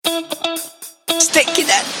taking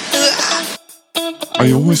that.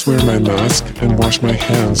 I always wear my mask and wash my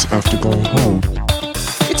hands after going home.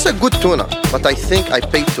 It's a good tuna, but I think I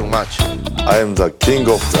paid too much. I am the king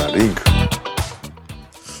of the ring.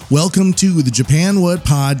 Welcome to the Japan What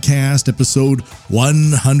Podcast, episode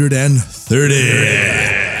 130.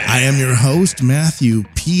 I am your host, Matthew,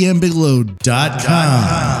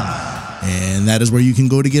 pmbigelow.com. And that is where you can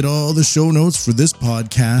go to get all the show notes for this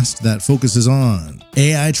podcast that focuses on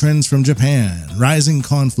AI trends from Japan, rising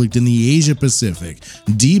conflict in the Asia Pacific,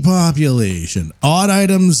 depopulation, odd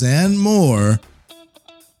items, and more.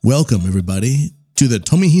 Welcome, everybody, to the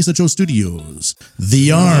Tomihisacho Studios,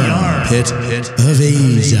 the armpit of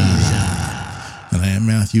Asia. And I am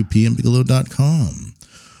Matthew, pmbigelow.com.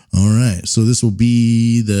 All right, so this will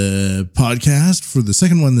be the podcast for the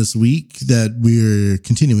second one this week that we're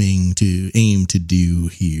continuing to aim to do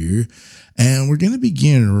here. And we're going to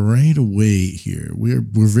begin right away here. We're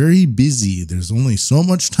very busy. There's only so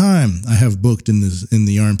much time I have booked in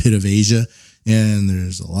the armpit of Asia, and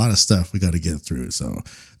there's a lot of stuff we got to get through. So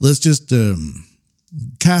let's just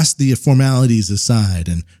cast the formalities aside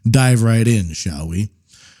and dive right in, shall we?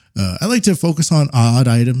 I like to focus on odd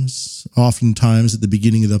items. Oftentimes at the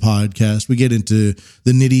beginning of the podcast, we get into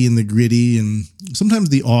the nitty and the gritty, and sometimes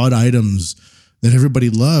the odd items that everybody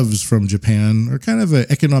loves from Japan are kind of an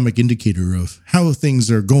economic indicator of how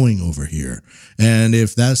things are going over here. And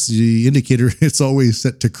if that's the indicator, it's always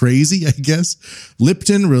set to crazy, I guess.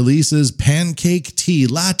 Lipton releases pancake tea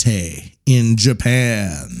latte in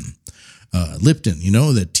Japan. Lipton, you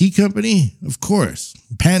know, the tea company? Of course.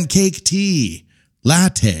 Pancake tea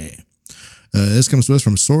latte. This comes to us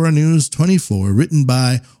from Sora News 24, written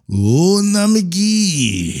by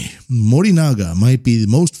Onamigi. Morinaga might be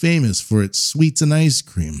the most famous for its sweets and ice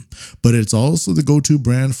cream, but it's also the go-to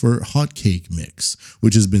brand for hotcake mix,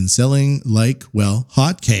 which has been selling like, well,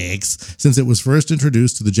 hotcakes since it was first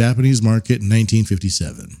introduced to the Japanese market in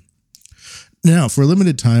 1957. Now, for a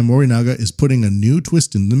limited time, Morinaga is putting a new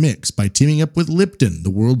twist in the mix by teaming up with Lipton,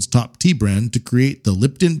 the world's top tea brand, to create the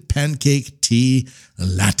Lipton Pancake Tea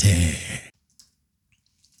Latte.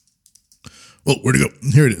 Oh, where'd it go?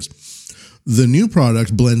 Here it is. The new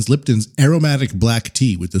product blends Lipton's aromatic black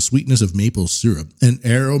tea with the sweetness of maple syrup and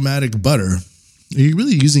aromatic butter. Are you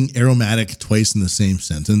really using aromatic twice in the same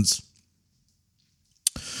sentence?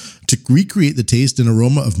 To recreate the taste and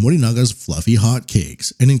aroma of Morinaga's fluffy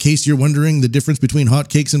hotcakes. And in case you're wondering the difference between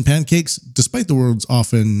hotcakes and pancakes, despite the words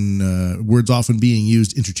often being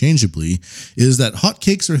used interchangeably, is that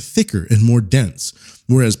hotcakes are thicker and more dense,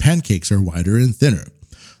 whereas pancakes are wider and thinner.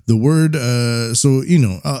 The word,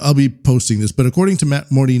 I'll be posting this, but according to Matt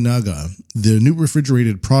Morinaga, the new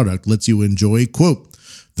refrigerated product lets you enjoy, quote,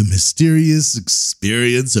 the mysterious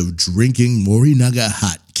experience of drinking Morinaga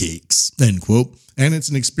hotcakes, end quote. And it's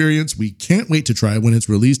an experience we can't wait to try when it's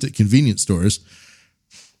released at convenience stores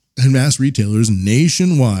and mass retailers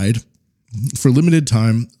nationwide for limited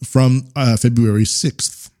time from February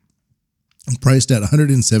 6th, priced at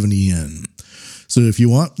 170 yen. So if you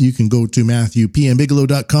want, you can go to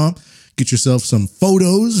MatthewPMBigelow.com, get yourself some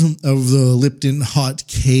photos of the Lipton hot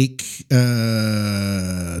cake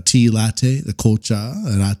tea latte, the kocha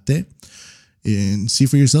latte, and see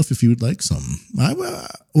for yourself if you would like some.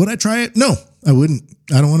 Would I try it? No, I wouldn't.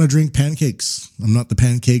 I don't want to drink pancakes. I'm not the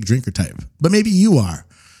pancake drinker type. But maybe you are.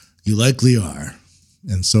 You likely are.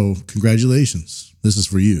 And so congratulations. This is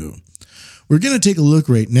for you. We're going to take a look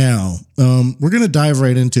right now. We're going to dive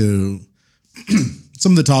right into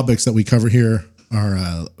some of the topics that we cover here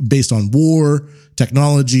are based on war,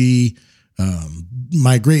 technology,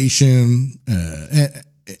 migration,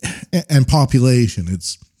 and population.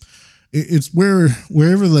 It's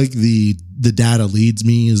wherever like the data leads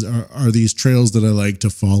me are these trails that I like to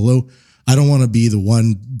follow. I don't want to be the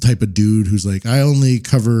one type of dude who's like, I only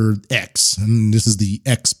cover X and this is the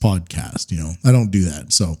X podcast. You know, I don't do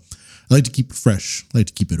that. So I like to keep it fresh. I like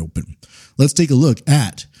to keep it open. Let's take a look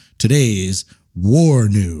at today's war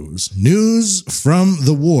news. News from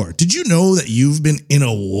the war. Did you know that you've been in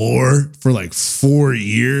a war for like 4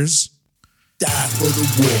 years? Die for the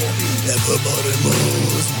war, everybody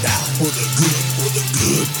moves. Die for the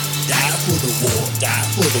good, die for the war, die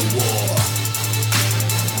for the war.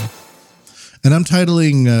 And I'm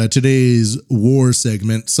titling today's war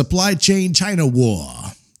segment, Supply Chain China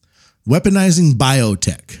War. Weaponizing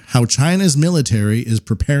Biotech, how China's military is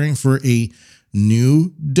preparing for a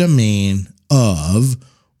new domain of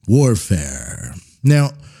warfare.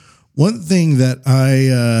 Now, one thing that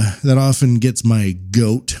that often gets my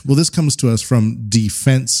goat, well, this comes to us from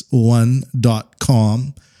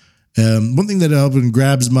defense1.com. One thing that often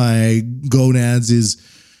grabs my gonads is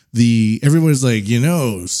everyone's like,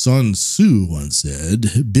 Sun Tzu once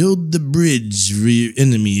said, build the bridge for your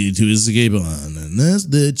enemy to escape on. And that's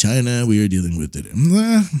the China we are dealing with today.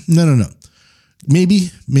 No. Maybe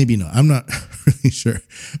not. I'm not really sure.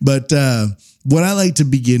 But what I like to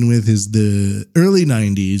begin with is the early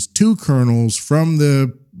 90s, two colonels from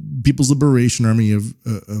the People's Liberation Army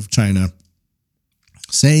of China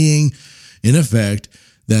saying, in effect,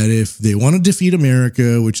 that if they want to defeat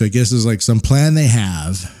America, which I guess is like some plan they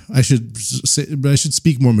have, I should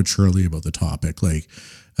speak more maturely about the topic, like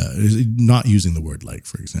not using the word "like,"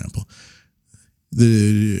 for example.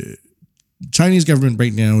 The Chinese government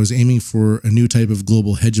right now is aiming for a new type of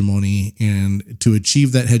global hegemony, and to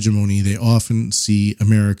achieve that hegemony, they often see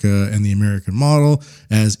America and the American model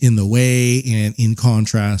as in the way and in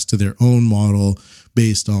contrast to their own model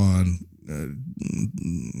based on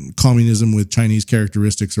communism with Chinese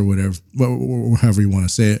characteristics or whatever, or however you want to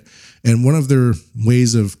say it. And one of their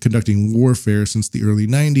ways of conducting warfare since the early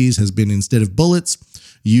 90s has been, instead of bullets,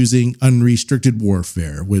 using unrestricted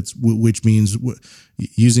warfare, which means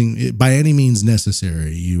using it by any means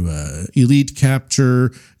necessary. You elite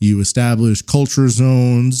capture, you establish culture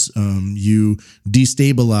zones, you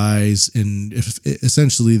destabilize, and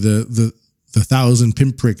essentially the 1,000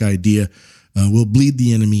 pinprick idea will bleed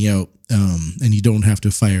the enemy out, and you don't have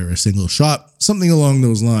to fire a single shot, something along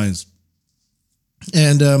those lines.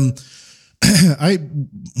 And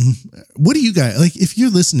what do you guys, like, if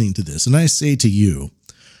you're listening to this and I say to you,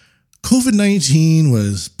 COVID-19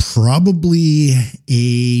 was probably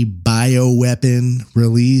a bioweapon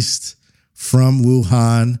released from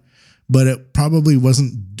Wuhan, but it probably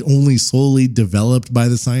wasn't only solely developed by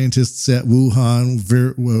the scientists at Wuhan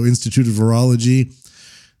Institute of Virology.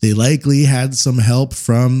 They likely had some help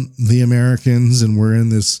from the Americans, and we're in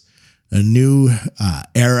this a new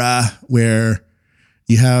era where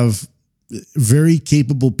you have very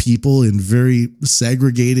capable people in very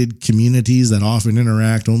segregated communities that often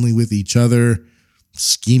interact only with each other,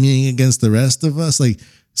 scheming against the rest of us. Like,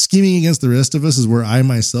 scheming against the rest of us is where I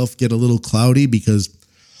myself get a little cloudy, because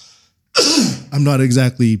I'm not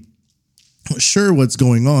exactly sure what's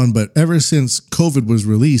going on. But ever since COVID was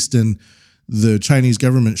released and the Chinese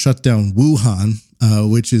government shut down Wuhan,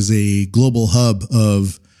 which is a global hub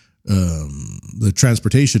of the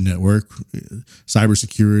transportation network,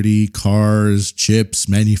 cybersecurity, cars, chips,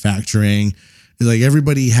 manufacturing. Like,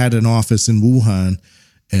 everybody had an office in Wuhan,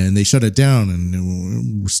 and they shut it down,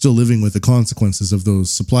 and we're still living with the consequences of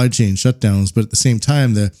those supply chain shutdowns. But at the same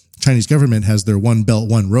time, the Chinese government has their One Belt,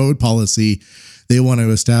 One Road policy. They want to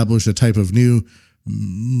establish a type of new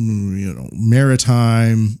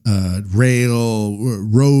maritime rail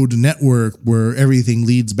road network where everything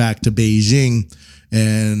leads back to Beijing,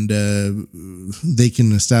 and they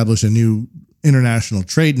can establish a new international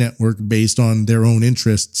trade network based on their own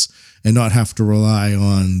interests and not have to rely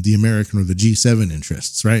on the American or the G7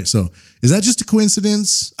 interests, right? So is that just a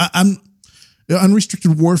coincidence?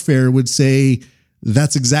 Unrestricted warfare would say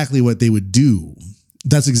that's exactly what they would do.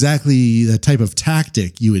 That's exactly the type of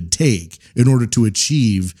tactic you would take in order to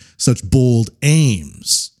achieve such bold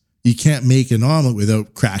aims. You can't make an omelet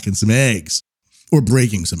without cracking some eggs or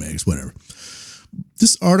breaking some eggs, whatever.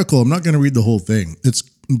 This article, I'm not going to read the whole thing. It's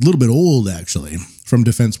a little bit old, actually, from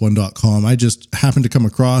defenseone.com. I just happened to come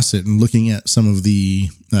across it, and looking at some of the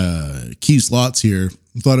key slots here,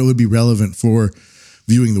 thought it would be relevant for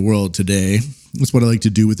viewing the world today. That's what I like to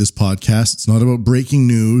do with this podcast. It's not about breaking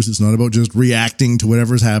news. It's not about just reacting to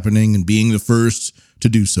whatever's happening and being the first to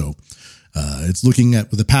do so. It's looking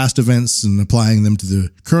at the past events and applying them to the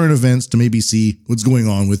current events to maybe see what's going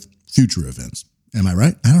on with future events. Am I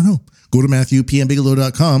right? I don't know. Go to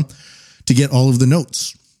MatthewPMBigelow.com to get all of the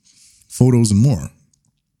notes, photos, and more.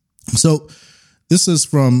 So this is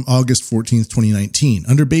from August 14th, 2019.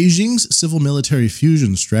 Under Beijing's civil-military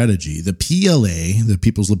fusion strategy, the PLA, the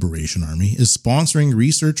People's Liberation Army, is sponsoring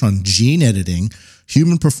research on gene editing,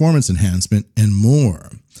 human performance enhancement, and more.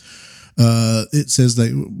 It says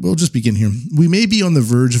that, we'll just begin here. We may be on the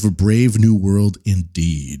verge of a brave new world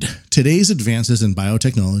indeed. Today's advances in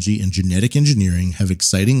biotechnology and genetic engineering have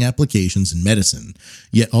exciting applications in medicine,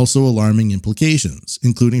 yet also alarming implications,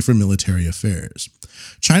 including for military affairs.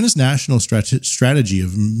 China's national strategy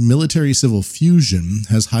of military-civil fusion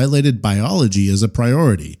has highlighted biology as a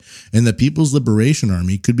priority, and the People's Liberation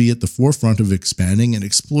Army could be at the forefront of expanding and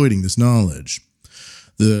exploiting this knowledge.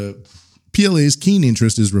 The PLA's keen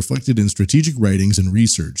interest is reflected in strategic writings and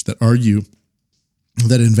research that argue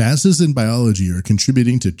that advances in biology are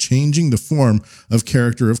contributing to changing the form of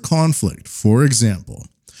character of conflict. For example,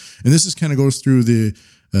 and this is kind of goes through the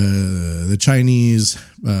Chinese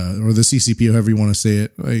or the CCP, however you want to say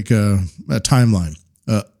it, like a timeline.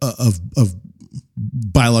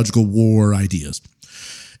 biological war ideas.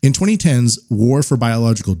 In 2010's War for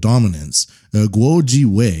Biological Dominance, Guo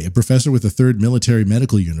Jiwei, a professor with the Third Military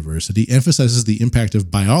Medical University, emphasizes the impact of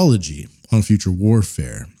biology on future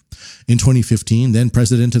warfare. In 2015, then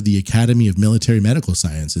president of the Academy of Military Medical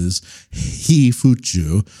Sciences, He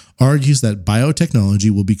Fuchu, argues that biotechnology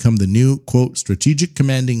will become the new, quote, strategic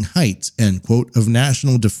commanding heights, end quote, of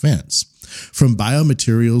national defense, from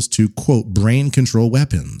biomaterials to, quote, brain control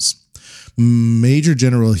weapons. Major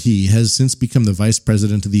General He has since become the vice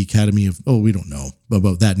president of the Academy of... Oh, we don't know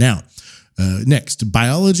about that now. Next,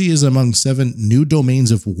 biology is among 7 new domains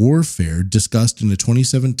of warfare discussed in a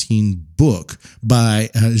 2017 book by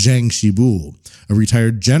Zhang Shibu, a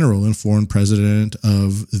retired general and foreign president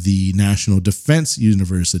of the National Defense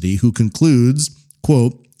University, who concludes,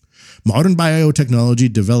 quote, modern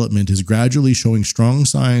biotechnology development is gradually showing strong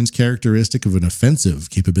signs characteristic of an offensive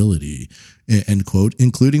capability, end quote,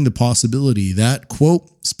 including the possibility that, quote,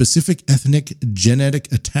 specific ethnic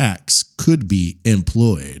genetic attacks could be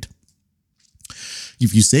employed.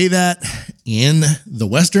 If you say that in the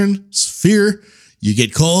Western sphere, you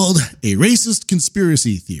get called a racist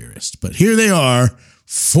conspiracy theorist. But here they are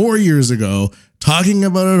 4 years ago talking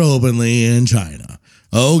about it openly in China.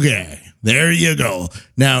 Okay. There you go.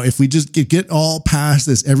 Now, if we just get all past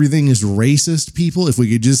this, everything is racist, people, if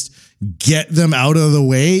we could just get them out of the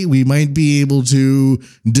way, we might be able to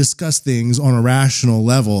discuss things on a rational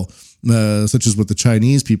level, such as what the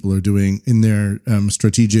Chinese people are doing in their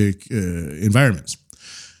strategic environments.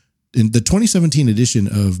 In the 2017 edition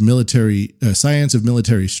of Science of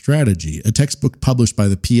Military Strategy, a textbook published by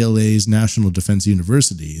the PLA's National Defense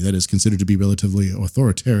University that is considered to be relatively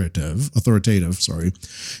authoritative,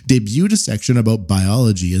 debuted a section about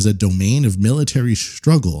biology as a domain of military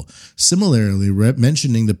struggle, similarly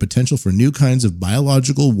mentioning the potential for new kinds of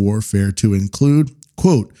biological warfare to include,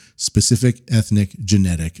 quote, specific ethnic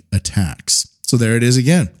genetic attacks. So there it is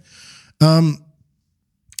again.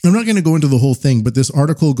 I'm not going to go into the whole thing, but this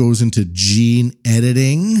article goes into gene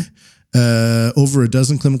editing. Over a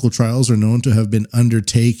dozen clinical trials are known to have been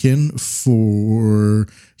undertaken for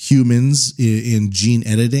humans in gene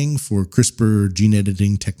editing for CRISPR gene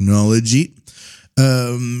editing technology,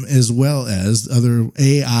 as well as other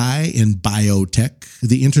AI and biotech.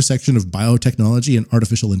 The intersection of biotechnology and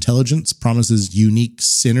artificial intelligence promises unique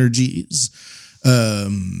synergies.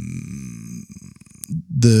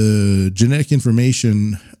 The genetic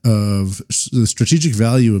information of the strategic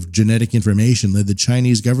value of genetic information led the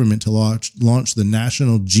Chinese government to launch the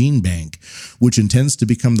National Gene Bank, which intends to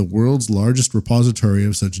become the world's largest repository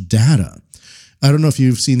of such data. I don't know if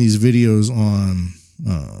you've seen these videos on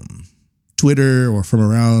Twitter or from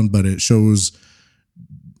around, but it shows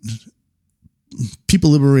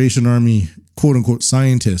People Liberation Army, quote unquote,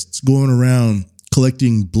 scientists going around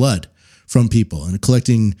collecting blood from people and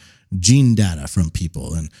collecting gene data from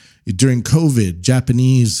people. And during COVID,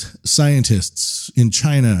 Japanese scientists in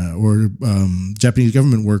China or Japanese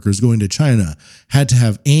government workers going to China had to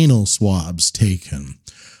have anal swabs taken.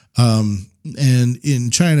 And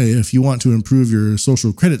in China, if you want to improve your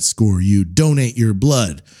social credit score, you donate your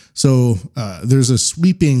blood. So there's a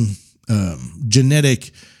sweeping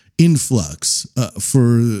genetic influx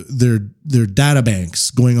for their data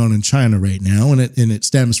banks going on in China right now, and it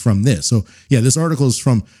stems from this. So yeah, this article is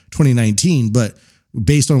from 2019, but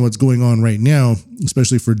based on what's going on right now,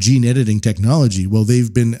 especially for gene editing technology, well,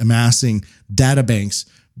 they've been amassing data banks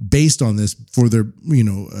based on this for their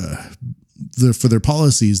for their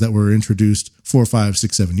policies that were introduced 4, 5,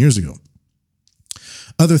 6, 7 years ago.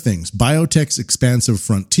 Other things, biotech's expansive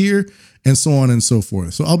frontier, and so on and so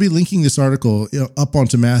forth. So I'll be linking this article up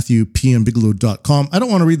onto MatthewPMBigelow.com. I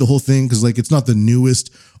don't want to read the whole thing because it's not the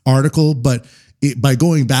newest article, but by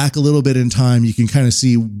going back a little bit in time, you can kind of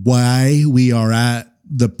see why we are at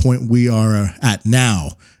the point we are at now.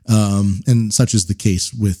 And such is the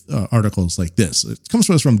case with articles like this. It comes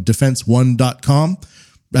to us from defense1.com.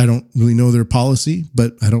 I don't really know their policy,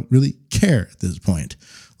 but I don't really care at this point.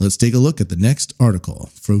 Let's take a look at the next article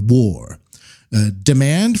for war.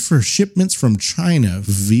 Demand for shipments from China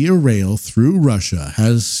via rail through Russia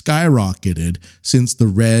has skyrocketed since the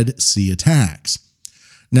Red Sea attacks.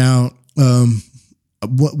 Now,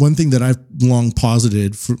 one thing that I've long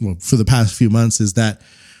posited for the past few months is that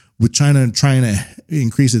with China trying to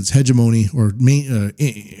increase its hegemony, or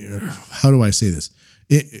how do I say this?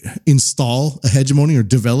 Install a hegemony or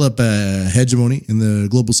develop a hegemony in the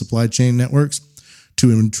global supply chain networks to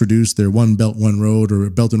introduce their One Belt, One Road or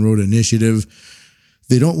Belt and Road Initiative.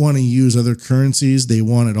 They don't want to use other currencies. They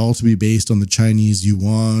want it all to be based on the Chinese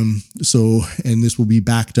yuan. So, and this will be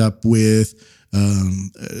backed up with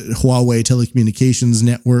Huawei telecommunications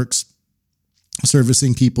networks,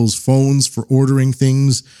 servicing people's phones for ordering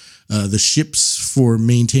things, the ships for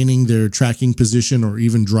maintaining their tracking position or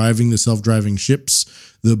even driving the self-driving ships,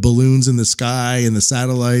 the balloons in the sky and the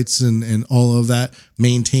satellites and all of that,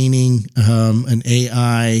 maintaining an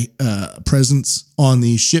AI presence on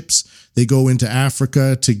these ships. They go into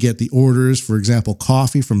Africa to get the orders, for example,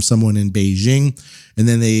 coffee from someone in Beijing, and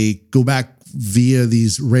then they go back via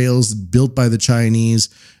these rails built by the Chinese,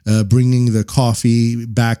 bringing the coffee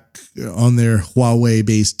back on their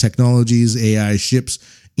Huawei-based technologies, AI ships,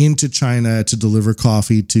 into China to deliver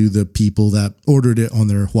coffee to the people that ordered it on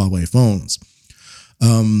their Huawei phones.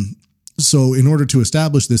 So in order to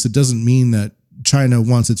establish this, it doesn't mean that China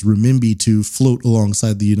wants its renminbi to float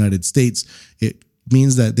alongside the United States. It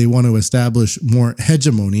means that they want to establish more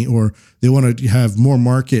hegemony, or they want to have more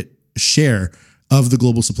market share of the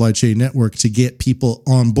global supply chain network to get people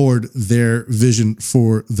on board their vision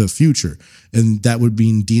for the future. And that would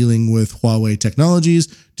mean dealing with Huawei technologies,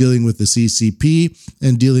 dealing with the CCP,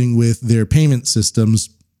 and dealing with their payment systems,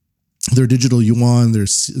 their digital yuan, their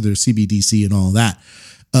CBDC, and all that.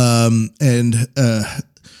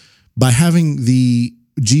 By having the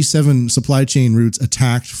G7 supply chain routes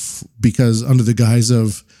attacked because under the guise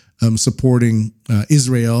of supporting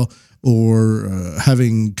Israel, or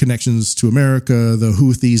having connections to America, the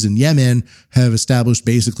Houthis in Yemen have established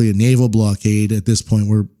basically a naval blockade at this point.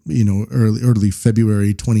 We're, early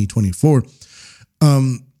February 2024.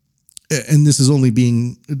 And this is only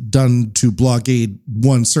being done to blockade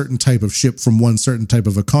one certain type of ship from one certain type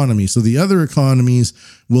of economy. So the other economies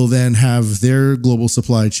will then have their global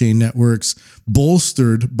supply chain networks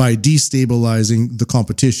bolstered by destabilizing the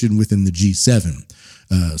competition within the G7.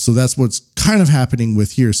 So that's what's kind of happening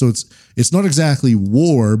with here. So it's not exactly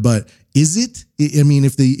war, but is it? I mean,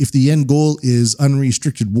 if the end goal is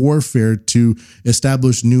unrestricted warfare to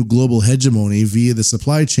establish new global hegemony via the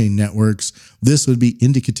supply chain networks, this would be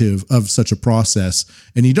indicative of such a process.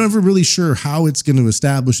 And you're never really sure how it's going to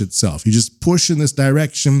establish itself. You just push in this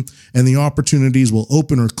direction and the opportunities will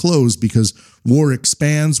open or close because war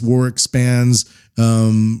expands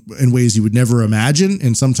in ways you would never imagine.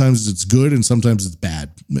 And sometimes it's good and sometimes it's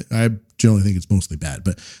bad. I generally think it's mostly bad,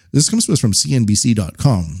 but this comes to us from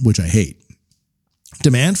CNBC.com, which I hate.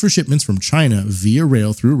 Demand for shipments from China via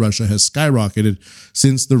rail through Russia has skyrocketed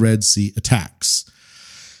since the Red Sea attacks.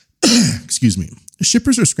 Excuse me.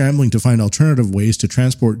 Shippers are scrambling to find alternative ways to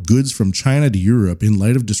transport goods from China to Europe in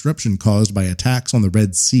light of disruption caused by attacks on the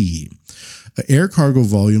Red Sea. Air cargo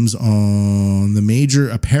volumes on the major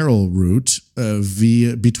apparel route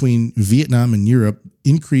between Vietnam and Europe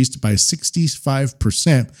increased by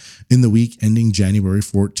 65% in the week ending January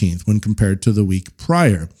 14th when compared to the week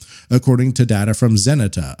prior, according to data from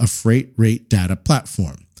Zenata, a freight rate data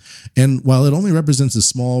platform. And while it only represents a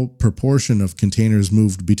small proportion of containers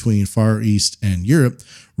moved between Far East and Europe,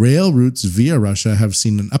 rail routes via Russia have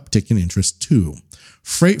seen an uptick in interest too.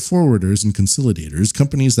 Freight forwarders and conciliators,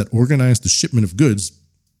 companies that organize the shipment of goods,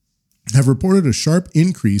 have reported a sharp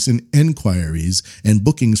increase in enquiries and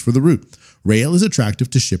bookings for the route. Rail is attractive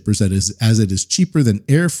to shippers as it is cheaper than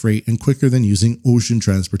air freight and quicker than using ocean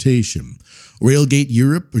transportation. Railgate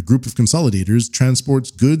Europe, a group of consolidators, transports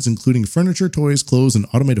goods including furniture, toys, clothes, and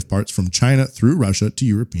automotive parts from China through Russia to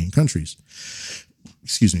European countries.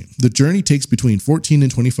 The journey takes between 14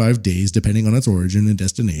 and 25 days depending on its origin and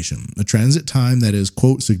destination, a transit time that is,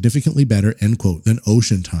 quote, significantly better, end quote, than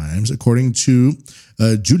ocean times, according to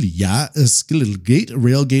Julia Skilgate,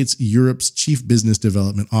 Railgate's Europe's chief business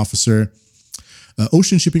development officer.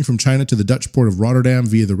 Ocean shipping from China to the Dutch port of Rotterdam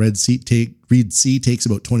via the Red Sea takes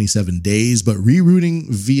about 27 days, but rerouting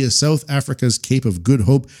via South Africa's Cape of Good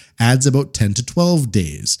Hope adds about 10 to 12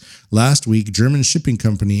 days. Last week, German shipping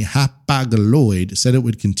company Hapag-Lloyd said it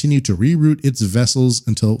would continue to reroute its vessels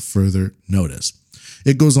until further notice.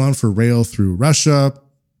 It goes on for rail through Russia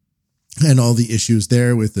and all the issues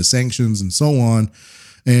there with the sanctions and so on.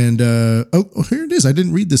 And, here it is. I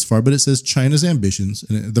didn't read this far, but it says China's ambitions.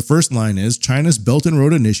 And the first line is China's Belt and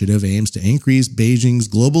Road Initiative aims to increase Beijing's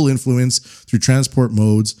global influence through transport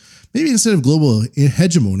modes. Maybe instead of global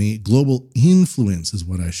hegemony, global influence is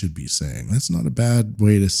what I should be saying. That's not a bad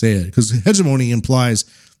way to say it, because hegemony implies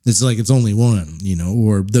it's like it's only one,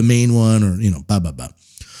 or the main one, or, blah, blah, blah.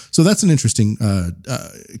 So that's an interesting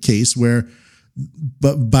case where,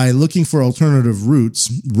 but by looking for alternative routes,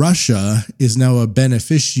 Russia is now a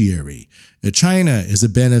beneficiary. China is a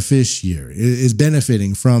beneficiary, is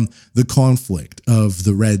benefiting from the conflict of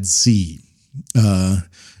the Red Sea.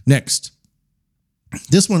 Next,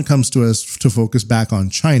 this one comes to us to focus back on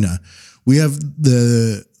China. We have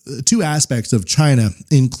the two aspects of China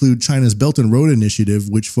include China's Belt and Road Initiative,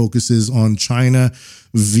 which focuses on China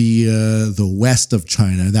via the west of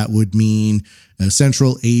China. That would mean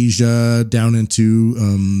Central Asia down into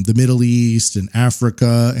the Middle East and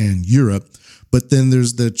Africa and Europe. But then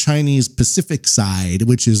there's the Chinese Pacific side,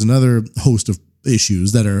 which is another host of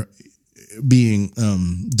issues that are being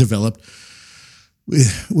developed,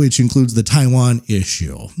 which includes the Taiwan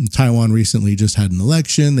issue. Taiwan recently just had an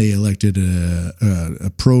election. They elected a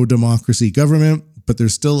pro-democracy government, but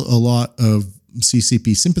there's still a lot of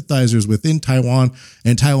CCP sympathizers within Taiwan,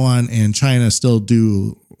 and Taiwan and China still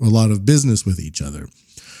do a lot of business with each other.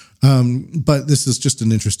 But this is just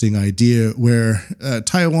an interesting idea where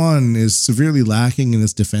Taiwan is severely lacking in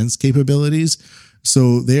its defense capabilities.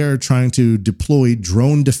 So they are trying to deploy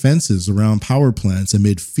drone defenses around power plants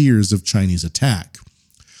amid fears of Chinese attack.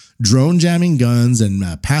 Drone jamming guns and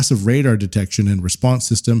passive radar detection and response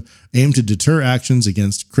system aim to deter actions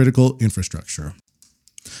against critical infrastructure.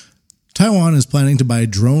 Taiwan is planning to buy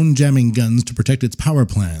drone jamming guns to protect its power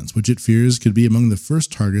plants, which it fears could be among the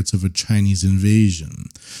first targets of a Chinese invasion.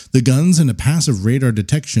 The guns and a passive radar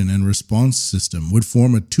detection and response system would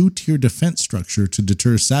form a two-tier defense structure to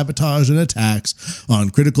deter sabotage and attacks on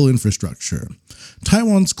critical infrastructure.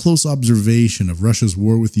 Taiwan's close observation of Russia's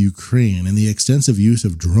war with Ukraine and the extensive use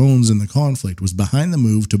of drones in the conflict was behind the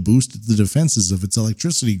move to boost the defenses of its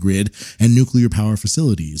electricity grid and nuclear power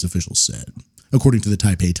facilities, officials said. According to the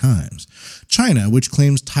Taipei Times, China, which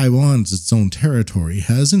claims Taiwan as its own territory,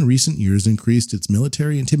 has in recent years increased its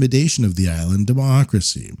military intimidation of the island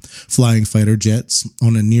democracy, flying fighter jets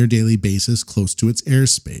on a near-daily basis close to its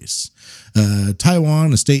airspace.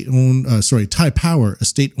 Taipower, a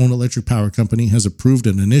state-owned electric power company, has approved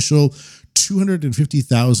an initial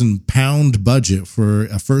 £250,000 budget for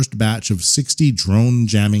a first batch of 60 drone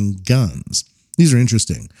jamming guns. These are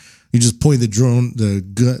interesting. You just point the drone,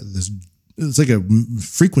 it's like a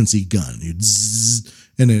frequency gun,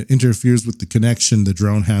 and it interferes with the connection the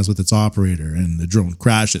drone has with its operator, and the drone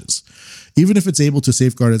crashes. Even if it's able to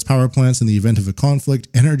safeguard its power plants in the event of a conflict,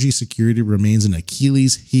 energy security remains an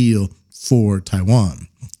Achilles heel for Taiwan.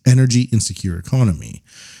 Energy insecure economy.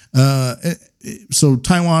 So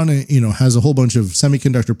Taiwan, has a whole bunch of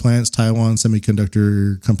semiconductor plants. Taiwan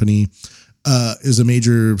Semiconductor Company is a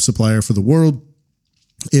major supplier for the world.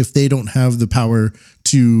 If they don't have the power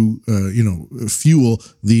to, fuel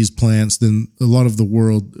these plants, then a lot of the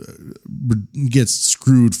world gets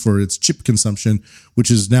screwed for its chip consumption,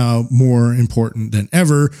 which is now more important than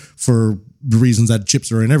ever for the reasons that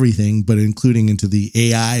chips are in everything, but including into the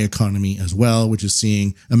AI economy as well, which is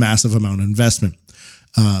seeing a massive amount of investment.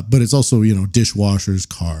 But it's also, dishwashers,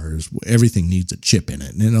 cars, everything needs a chip in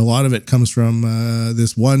it. And a lot of it comes from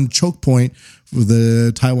this one choke point for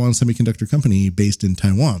the Taiwan Semiconductor Company based in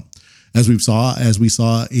Taiwan. As we saw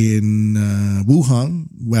in Wuhan,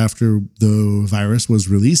 after the virus was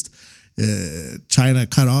released, China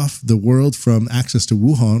cut off the world from access to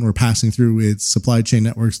Wuhan or passing through its supply chain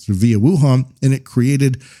networks via Wuhan, and it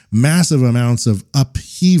created massive amounts of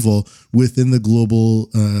upheaval within the global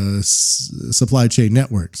supply chain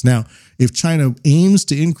networks. Now, if China aims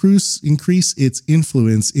to increase its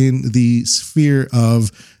influence in the sphere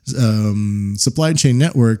of supply chain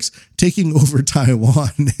networks, taking over Taiwan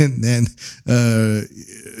and then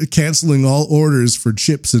canceling all orders for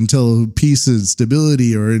chips until peace and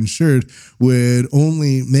stability are ensured would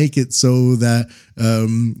only make it so that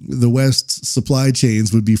the West's supply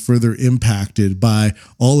chains would be further impacted by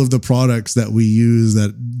all of the products that we use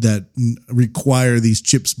that require these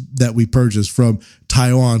chips that we purchase from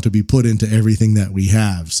Taiwan to be put into everything that we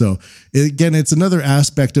have. So again, it's another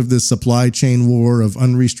aspect of this supply chain war, of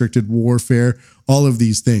unrestricted warfare, all of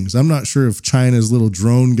these things. I'm not sure if China's little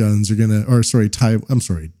drone guns are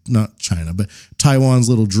Taiwan's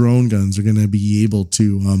little drone guns are going to be able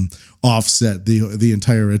to offset the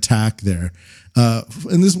entire attack there.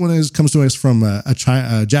 And this one comes to us from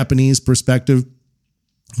a Japanese perspective.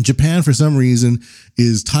 Japan, for some reason,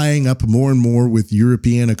 is tying up more and more with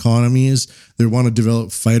European economies. They want to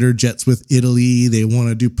develop fighter jets with Italy. They want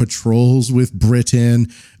to do patrols with Britain.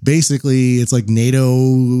 Basically, it's like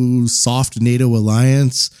soft NATO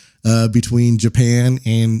alliance between Japan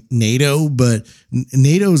and NATO, but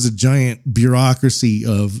NATO is a giant bureaucracy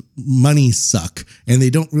of money suck, and they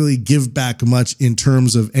don't really give back much in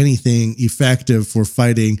terms of anything effective for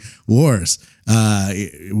fighting wars.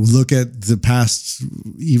 Look at the past,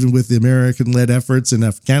 even with the American-led efforts in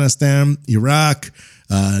Afghanistan, Iraq,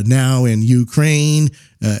 now in Ukraine,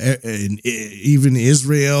 and even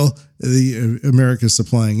Israel. America's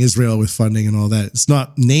supplying Israel with funding and all that. It's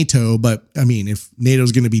not NATO, but I mean, if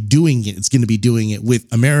NATO's going to be doing it, it's going to be doing it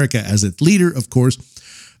with America as its leader, of course.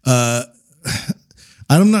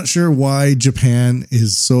 I'm not sure why Japan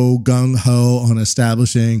is so gung-ho on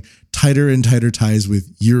establishing tighter and tighter ties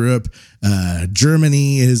with Europe.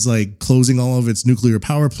 Germany is like closing all of its nuclear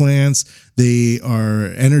power plants. They are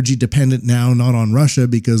energy dependent now, not on Russia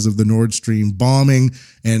because of the Nord Stream bombing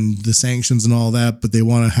and the sanctions and all that, but they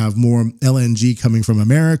want to have more LNG coming from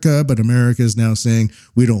America. But America is now saying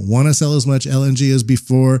we don't want to sell as much LNG as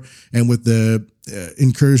before. And with the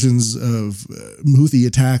incursions of Houthi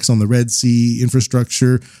attacks on the Red Sea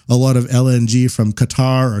infrastructure, a lot of LNG from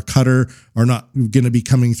Qatar or Qatar are not going to be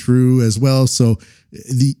coming through as well. So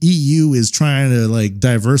the EU is trying to like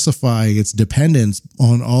diversify its dependence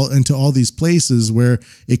into all these places where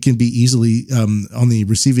it can be easily on the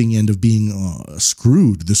receiving end of being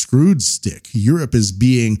screwed, the screwed stick. Europe is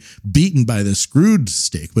being beaten by the screwed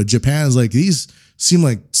stick, but Japan's like, these seem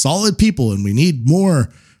like solid people and we need more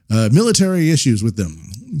military issues with them.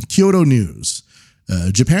 Kyoto News.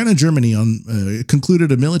 Japan and Germany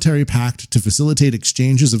concluded a military pact to facilitate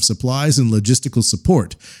exchanges of supplies and logistical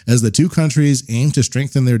support as the two countries aim to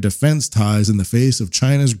strengthen their defense ties in the face of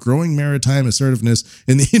China's growing maritime assertiveness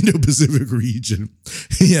in the Indo-Pacific region.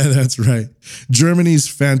 Yeah, that's right. Germany's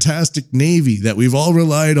fantastic navy that we've all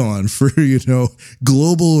relied on for,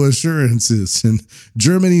 global assurances, and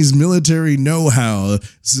Germany's military know-how,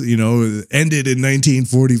 ended in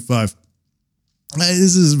 1945.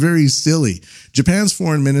 This is very silly. Japan's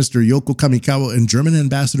Foreign Minister Yoko Kamikawa and German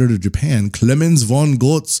Ambassador to Japan Clemens von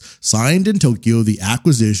Gotz signed in Tokyo the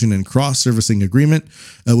acquisition and cross-servicing agreement,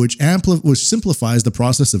 which simplifies the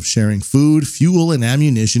process of sharing food, fuel, and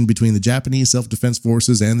ammunition between the Japanese self-defense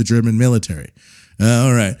forces and the German military.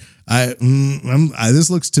 All right. This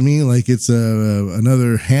looks to me like it's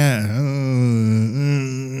another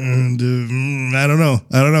I don't know.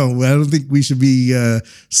 I don't think we should be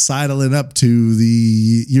sidling up to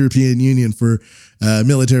the European Union for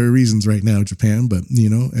military reasons right now, Japan. But,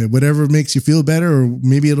 whatever makes you feel better, or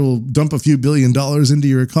maybe it'll dump a few $1 billion into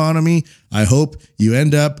your economy. I hope you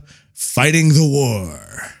end up fighting the war.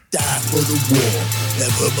 Die for the war.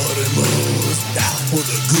 Everybody moves. Die for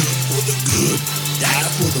the good, for the good. Die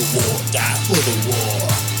for the war. Die for the war.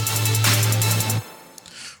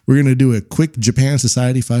 We're going to do a quick Japan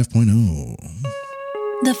Society 5.0.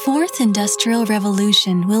 The fourth industrial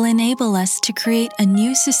revolution will enable us to create a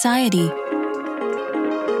new society.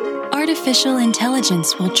 Artificial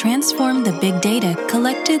intelligence will transform the big data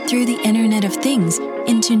collected through the Internet of Things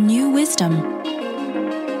into new wisdom.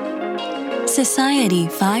 Society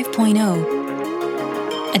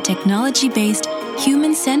 5.0, a technology-based,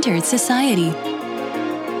 human-centered society.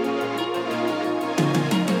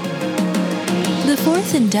 The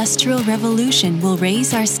fourth industrial revolution will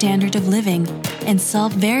raise our standard of living and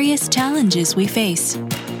solve various challenges we face.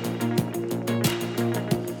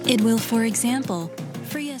 It will, for example,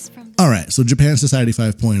 free us from... All right, so Japan Society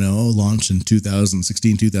 5.0, launched in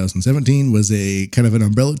 2016-2017, was a kind of an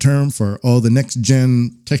umbrella term for all the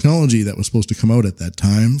next-gen technology that was supposed to come out at that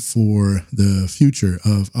time for the future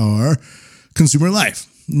of our consumer life.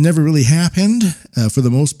 Never really happened. For the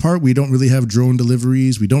most part, we don't really have drone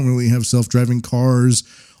deliveries. We don't really have self-driving cars.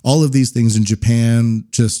 All of these things in Japan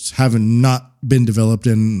just haven't not been developed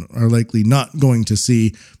and are likely not going to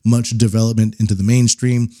see much development into the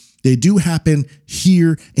mainstream. They do happen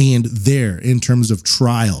here and there in terms of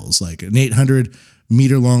trials, like an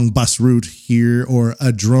 800-meter-long bus route here, or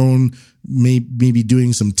a drone maybe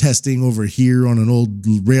doing some testing over here on an old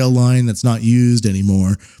rail line that's not used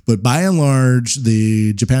anymore. But by and large,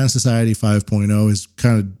 the Japan Society 5.0 is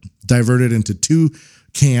kind of diverted into two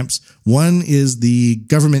camps. One is the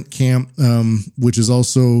government camp, which is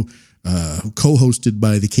also co-hosted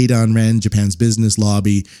by the Keidan Ren, Japan's business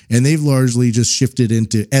lobby, and they've largely just shifted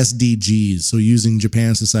into SDGs, so using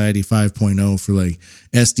Japan Society 5.0 for like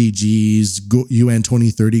SDGs, UN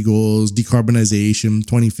 2030 goals, decarbonization,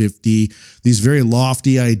 2050, these very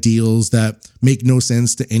lofty ideals that make no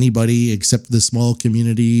sense to anybody except the small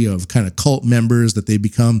community of kind of cult members that they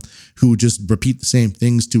become, who just repeat the same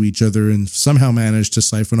things to each other and somehow manage to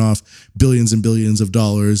siphon off billions and billions of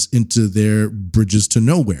dollars into their bridges to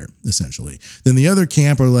nowhere, essentially. Then the other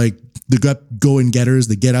camp are like the go-and-getters,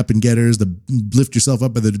 the get-up-and-getters, the lift-yourself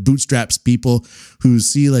up by the bootstraps people who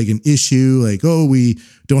see like an issue, like, oh, we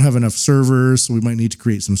don't have enough servers, so we might need to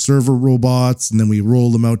create some server robots, and then we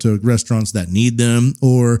roll them out to restaurants that need them.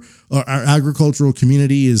 Or our agricultural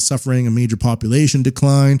community is suffering a major population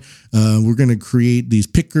decline. We're going to create these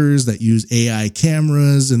pickers that use AI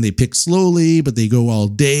cameras, and they pick slowly, but they go all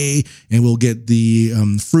day, and we'll get the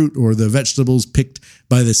fruit or the vegetables picked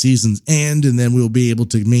by the season's end, and then we'll be able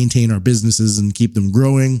to maintain our businesses and keep them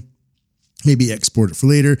growing. maybe export it for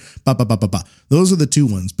later. Those are the two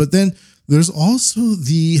ones. But then there's also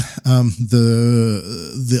the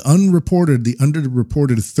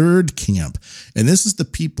underreported third camp, and this is the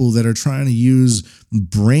people that are trying to use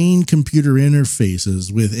brain-computer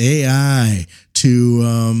interfaces with AI to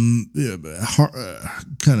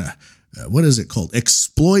what is it called?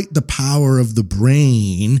 Exploit the power of the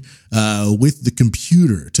brain with the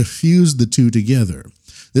computer to fuse the two together.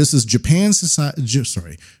 This is Japan Society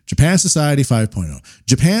 5.0.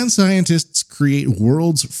 Japan scientists create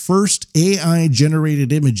world's first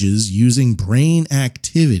AI-generated images using brain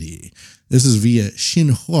activity. This is via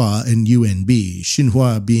Xinhua and UNB.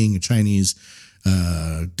 Xinhua being a Chinese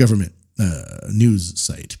government news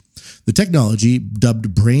site. The technology,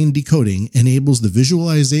 dubbed brain decoding, enables the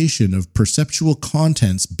visualization of perceptual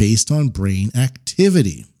contents based on brain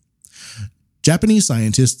activity. Japanese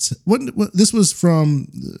scientists, this was from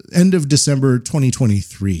end of December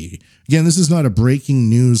 2023. Again, this is not a breaking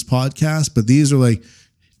news podcast, but these are like,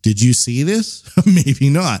 did you see this?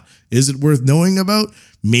 Maybe not. Is it worth knowing about?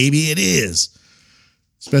 Maybe it is.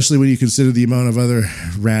 Especially when you consider the amount of other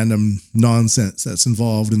random nonsense that's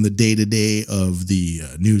involved in the day-to-day of the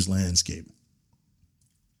news landscape.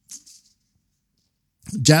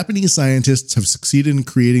 Japanese scientists have succeeded in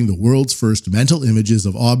creating the world's first mental images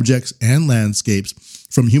of objects and landscapes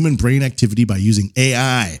from human brain activity by using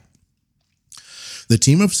AI. The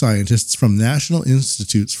team of scientists from National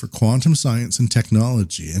Institutes for Quantum Science and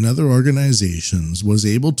Technology and other organizations was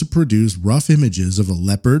able to produce rough images of a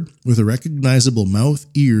leopard with a recognizable mouth,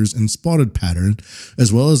 ears, and spotted pattern,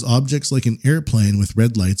 as well as objects like an airplane with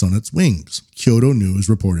red lights on its wings, Kyodo News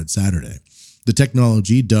reported Saturday. The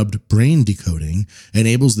technology, dubbed brain decoding,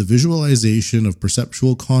 enables the visualization of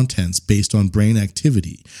perceptual contents based on brain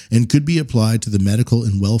activity and could be applied to the medical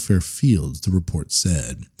and welfare fields, the report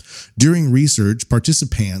said. During research,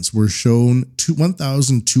 participants were shown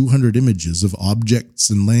 1,200 images of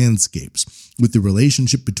objects and landscapes, with the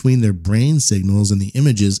relationship between their brain signals and the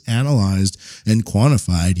images analyzed and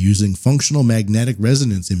quantified using functional magnetic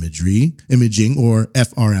resonance imaging, or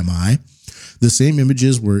fMRI. The same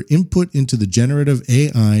images were input into the generative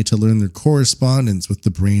AI to learn their correspondence with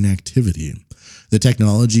the brain activity. The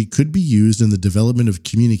technology could be used in the development of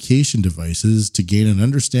communication devices to gain an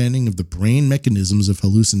understanding of the brain mechanisms of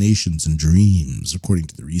hallucinations and dreams, according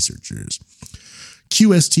to the researchers.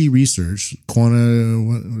 QST Research,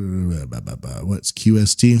 what's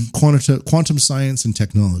QST? Quantum Science and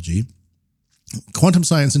Technology. Quantum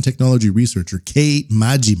science and technology researcher Kei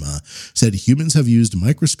Majima said humans have used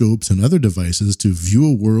microscopes and other devices to view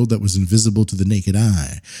a world that was invisible to the naked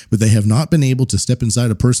eye, but they have not been able to step inside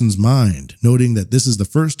a person's mind, noting that this is the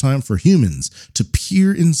first time for humans to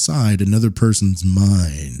peer inside another person's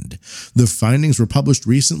mind. The findings were published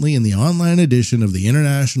recently in the online edition of the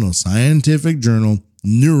international scientific journal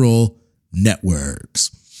Neural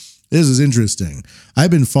Networks. This is interesting.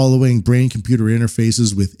 I've been following brain-computer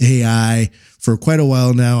interfaces with AI for quite a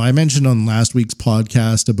while now. I mentioned on last week's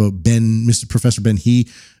podcast about Professor Ben He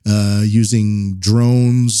using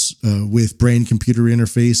drones with brain-computer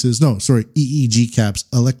interfaces. EEG caps,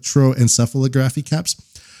 electroencephalography caps,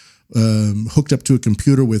 hooked up to a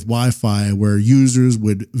computer with Wi-Fi, where users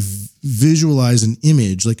would visualize an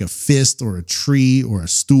image like a fist or a tree or a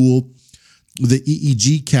stool. The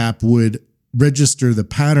EEG cap would register the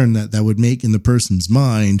pattern that would make in the person's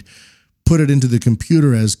mind, put it into the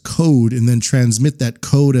computer as code, and then transmit that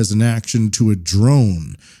code as an action to a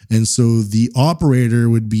drone. And so the operator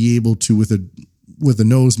would be able to, with a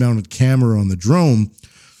nose-mounted camera on the drone,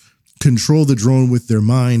 control the drone with their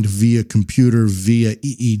mind via computer, via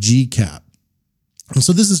EEG cap. And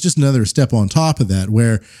so this is just another step on top of that,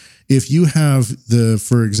 where if you have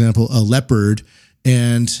for example, a leopard,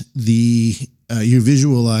 and you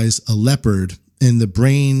visualize a leopard, and the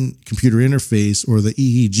brain computer interface or the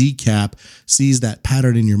EEG cap sees that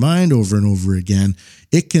pattern in your mind over and over again,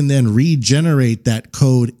 it can then regenerate that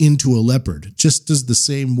code into a leopard, just as the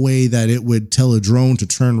same way that it would tell a drone to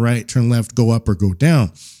turn right, turn left, go up, or go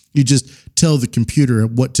down. You just tell the computer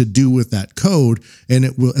what to do with that code, and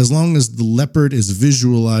it will, as long as the leopard is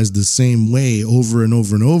visualized the same way over and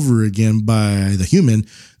over and over again by the human,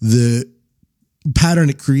 the pattern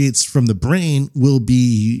it creates from the brain will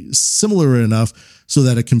be similar enough so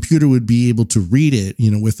that a computer would be able to read it,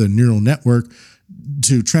 with a neural network,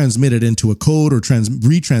 to transmit it into a code or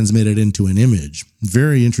retransmit it into an image.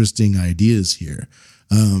 Very interesting ideas here.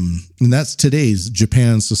 And that's today's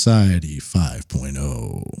Japan Society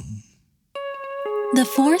 5.0. The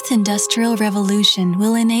fourth industrial revolution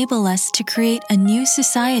will enable us to create a new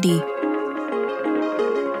society.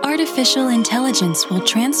 artificial intelligence will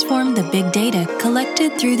transform the big data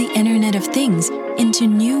collected through the Internet of Things into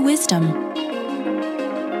new wisdom.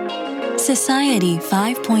 Society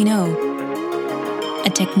 5.0, a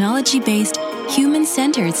technology-based,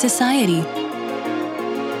 human-centered society.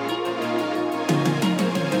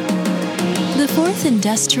 The fourth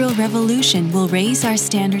industrial revolution will raise our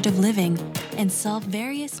standard of living and solve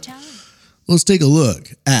various challenges. Let's take a look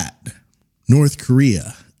at North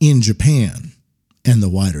Korea in Japan and the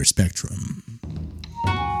wider spectrum.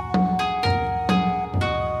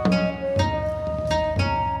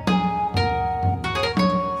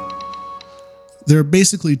 There are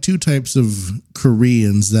basically two types of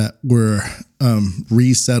Koreans that were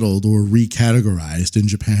resettled or recategorized in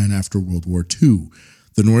Japan after World War II.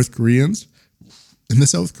 The North Koreans and the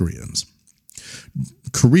South Koreans.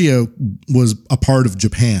 Korea was a part of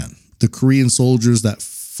Japan. The Korean soldiers that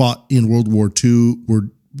fought in World War II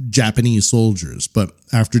were Japanese soldiers. But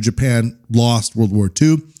after Japan lost World War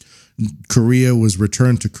II, Korea was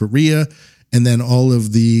returned to Korea. And then all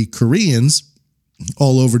of the Koreans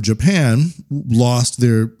all over Japan lost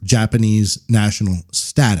their Japanese national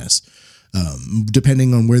status.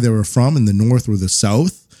 Depending on where they were from, in the North or the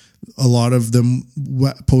South, a lot of them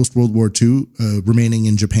post-World War II, remaining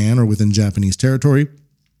in Japan or within Japanese territory,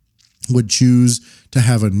 would choose to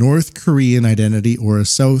have a North Korean identity or a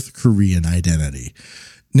South Korean identity.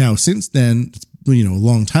 Now, since then, a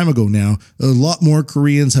long time ago now, a lot more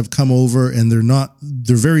Koreans have come over, and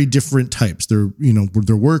they're very different types. They're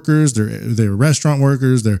workers, they're restaurant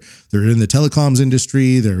workers, they're in the telecoms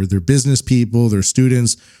industry, they're business people, they're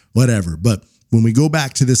students, whatever. But when we go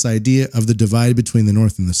back to this idea of the divide between the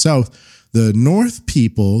North and the South, the North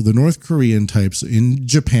people, the North Korean types in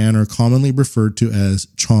Japan are commonly referred to as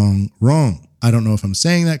Chongrong. I don't know if I'm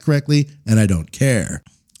saying that correctly, and I don't care.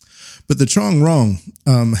 But the Chongrong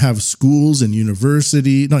have schools and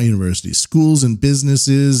schools and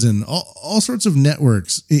businesses and all sorts of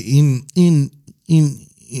networks in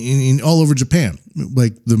all over Japan,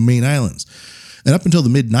 like the main islands. And up until the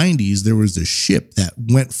mid-90s, there was a ship that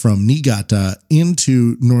went from Niigata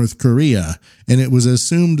into North Korea. And it was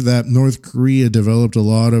assumed that North Korea developed a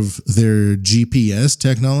lot of their GPS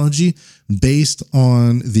technology based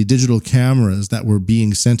on the digital cameras that were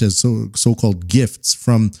being sent as so-called gifts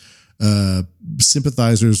from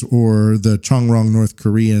sympathizers or the Chongrong North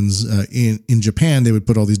Koreans in Japan. They would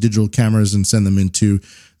put all these digital cameras and send them into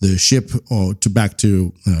the ship back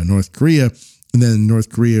to North Korea. And then North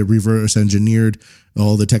Korea reverse engineered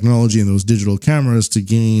all the technology in those digital cameras to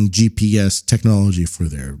gain GPS technology for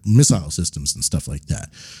their missile systems and stuff like that.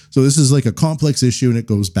 So this is like a complex issue, and it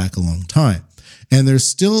goes back a long time. And there's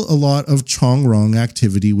still a lot of Chongrong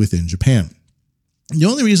activity within Japan. The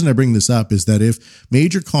only reason I bring this up is that if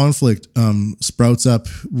major conflict sprouts up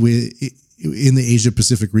in the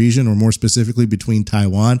Asia-Pacific region, or more specifically between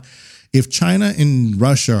Taiwan, if China and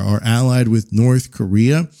Russia are allied with North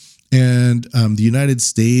Korea, and the United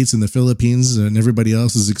States and the Philippines and everybody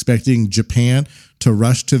else is expecting Japan to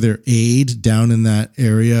rush to their aid down in that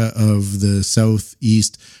area of the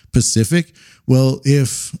Southeast Pacific. Well,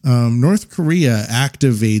 if North Korea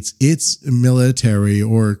activates its military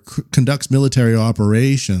or conducts military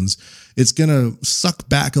operations, it's going to suck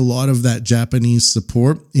back a lot of that Japanese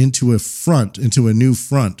support into a new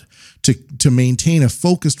front to maintain a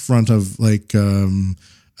focused front of like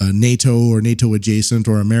NATO or NATO adjacent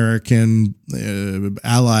or American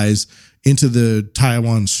allies into the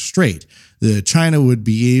Taiwan Strait. China would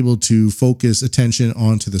be able to focus attention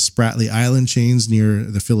onto the Spratly Island chains near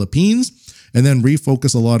the Philippines, and then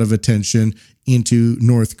refocus a lot of attention into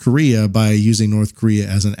North Korea by using North Korea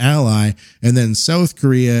as an ally. And then South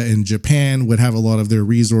Korea and Japan would have a lot of their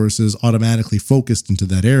resources automatically focused into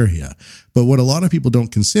that area. But what a lot of people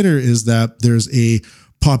don't consider is that there's a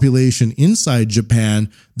population inside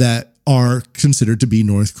Japan that are considered to be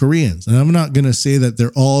North Koreans. And I'm not going to say that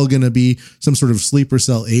they're all going to be some sort of sleeper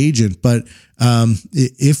cell agent, but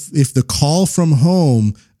if the call from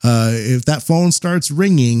home, if that phone starts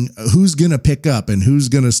ringing, who's going to pick up and who's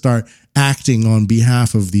going to start acting on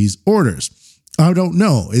behalf of these orders? I don't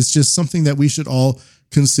know. It's just something that we should all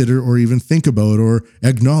consider or even think about or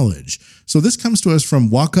acknowledge. So this comes to us from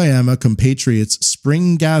Wakayama Compatriots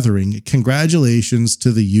Spring Gathering. Congratulations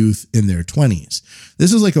to the youth in their 20s.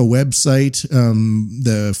 This is like a website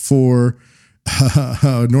for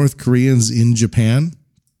North Koreans in Japan.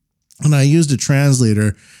 And I used a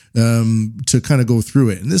translator to kind of go through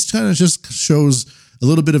it. And this kind of just shows a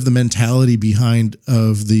little bit of the mentality behind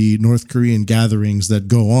of the North Korean gatherings that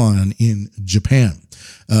go on in Japan.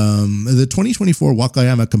 The 2024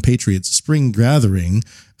 Wakayama Compatriots Spring Gathering,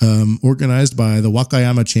 organized by the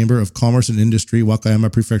Wakayama Chamber of Commerce and Industry,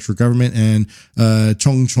 Wakayama Prefecture Government, and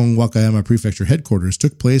Chongchong Wakayama Prefecture Headquarters,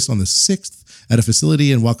 took place on the 6th at a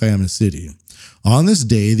facility in Wakayama City. On this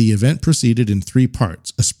day, the event proceeded in 3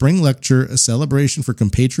 parts: a spring lecture, a celebration for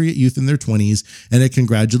compatriot youth in their 20s, and a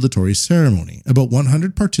congratulatory ceremony. About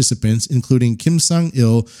 100 participants, including Kim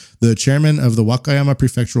Sang-il, the chairman of the Wakayama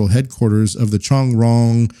Prefectural Headquarters of the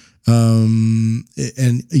Chongrong, and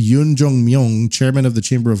Yoon Jong-myung, chairman of the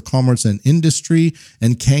Chamber of Commerce and Industry,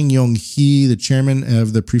 and Kang Yong-hee, the chairman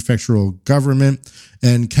of the prefectural government,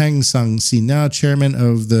 and Kang Sang-sina, chairman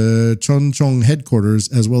of the Chonchong headquarters,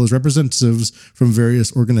 as well as representatives from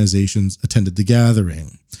various organizations attended the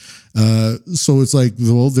gathering. So it's like,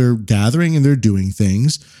 well, they're gathering and they're doing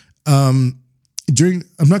things. I'm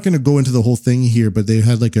not going to go into the whole thing here, but they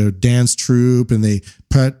had like a dance troupe and they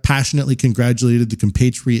passionately congratulated the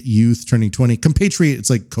compatriot youth turning 20. Compatriot, it's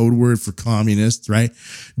like code word for communists, right?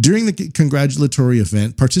 During the congratulatory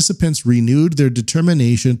event, participants renewed their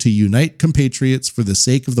determination to unite compatriots for the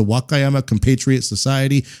sake of the Wakayama Compatriot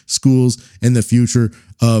Society, schools, and the future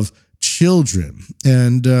of children.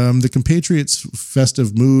 And the compatriots'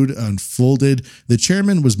 festive mood unfolded. The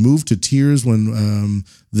chairman was moved to tears when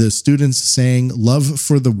the students sang love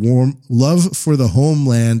for the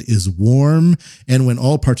homeland is warm, and when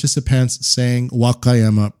all participants sang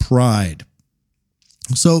Wakayama pride.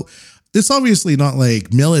 So it's obviously not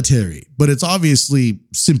like military, but it's obviously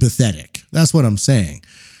sympathetic. That's what I'm saying.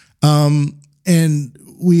 And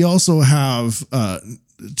we also have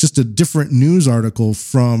just a different news article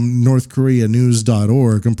from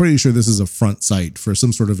NorthKoreaNews.org. I'm pretty sure this is a front site for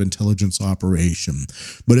some sort of intelligence operation.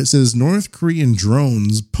 But it says North Korean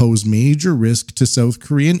drones pose major risk to South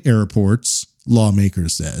Korean airports, lawmaker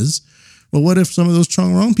says. Well, what if some of those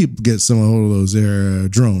Chongrong people get some of those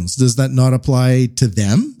drones? Does that not apply to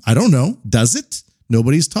them? I don't know. Does it?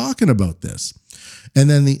 Nobody's talking about this. And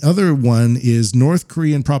then the other one is North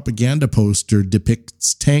Korean propaganda poster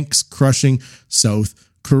depicts tanks crushing South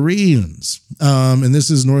Koreans. And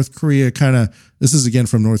this is North Korea this is again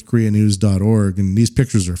from NorthKoreaNews.org, and these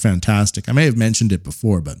pictures are fantastic. I may have mentioned it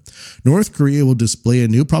before, but North Korea will display a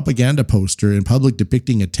new propaganda poster in public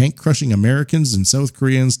depicting a tank crushing Americans and South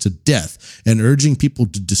Koreans to death and urging people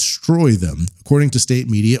to destroy them, according to state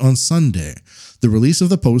media on Sunday. The release of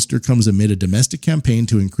the poster comes amid a domestic campaign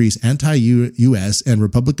to increase anti-U.S. and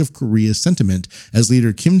Republic of Korea sentiment as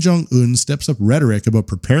leader Kim Jong-un steps up rhetoric about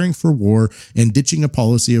preparing for war and ditching a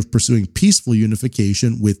policy of pursuing peaceful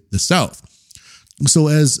unification with the South. So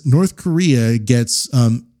as North Korea gets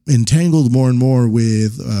entangled more and more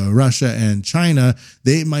with Russia and China,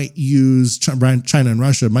 they might use China and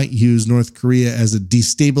Russia might use North Korea as a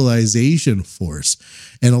destabilization force.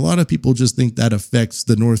 And a lot of people just think that affects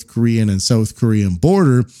the North Korean and South Korean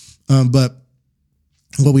border. But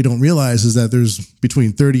what we don't realize is that there's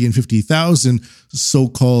between 30 and 50,000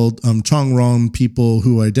 so-called Chongrong people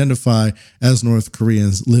who identify as North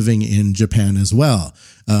Koreans living in Japan as well.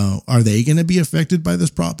 Are they going to be affected by this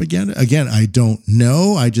propaganda? Again, I don't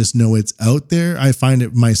know. I just know it's out there. I find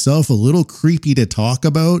it myself a little creepy to talk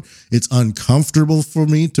about. It's uncomfortable for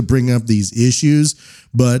me to bring up these issues.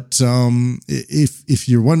 But if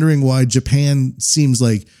you're wondering why Japan seems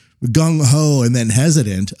like gung-ho and then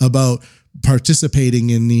hesitant about participating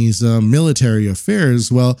in these military affairs,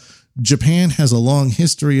 well, Japan has a long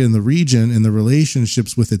history in the region, and the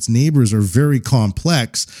relationships with its neighbors are very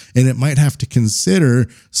complex, and it might have to consider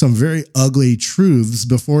some very ugly truths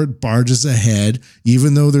before it barges ahead,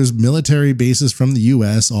 even though there's military bases from the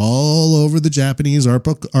U.S. all over the Japanese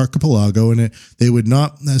archipelago, and they would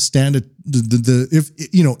not stand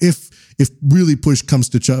if really push comes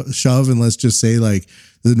to shove, and let's just say like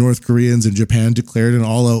the North Koreans and Japan declared an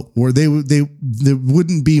all-out war, there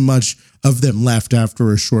wouldn't be much of them left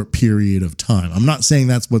after a short period of time. I'm not saying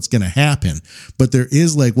that's what's going to happen, but there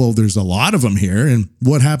is there's a lot of them here. And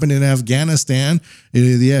what happened in Afghanistan,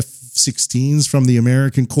 the F-16s from the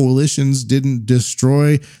American coalitions didn't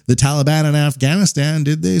destroy the Taliban in Afghanistan,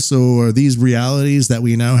 did they? So are these realities that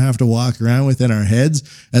we now have to walk around with in our heads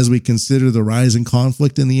as we consider the rising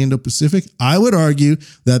conflict in the Indo-Pacific? I would argue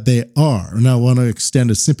that they are. And I want to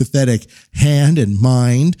extend a sympathetic hand and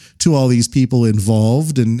mind to all these people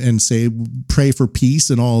involved and say, pray for peace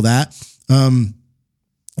and all that.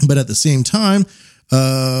 But at the same time,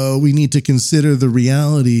 we need to consider the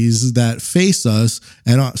realities that face us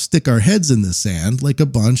and not stick our heads in the sand like a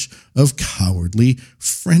bunch of cowardly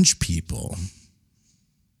French people.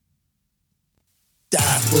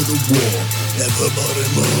 die for the war. Everybody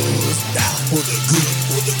must die for the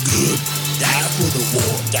good, die for the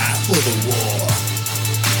war, die for the war.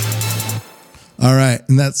 All right,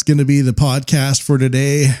 and that's going to be the podcast for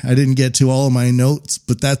today. I didn't get to all of my notes,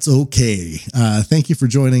 but that's okay. Thank you for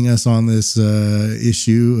joining us on this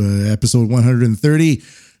issue, episode 130.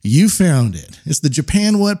 You found it. It's the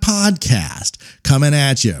Japan What Podcast, coming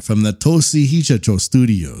at you from the Toshi Hichacho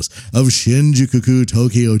Studios of Shinjuku,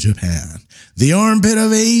 Tokyo, Japan, the armpit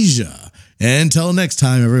of Asia. Until next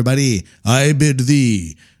time, everybody, I bid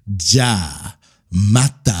thee, ja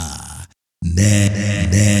mata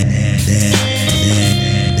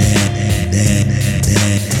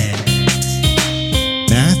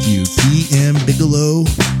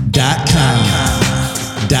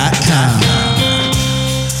MatthewPMBigelow.com.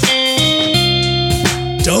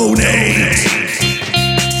 Donate!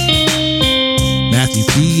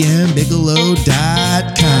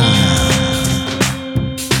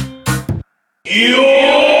 MatthewPMBigelow.com.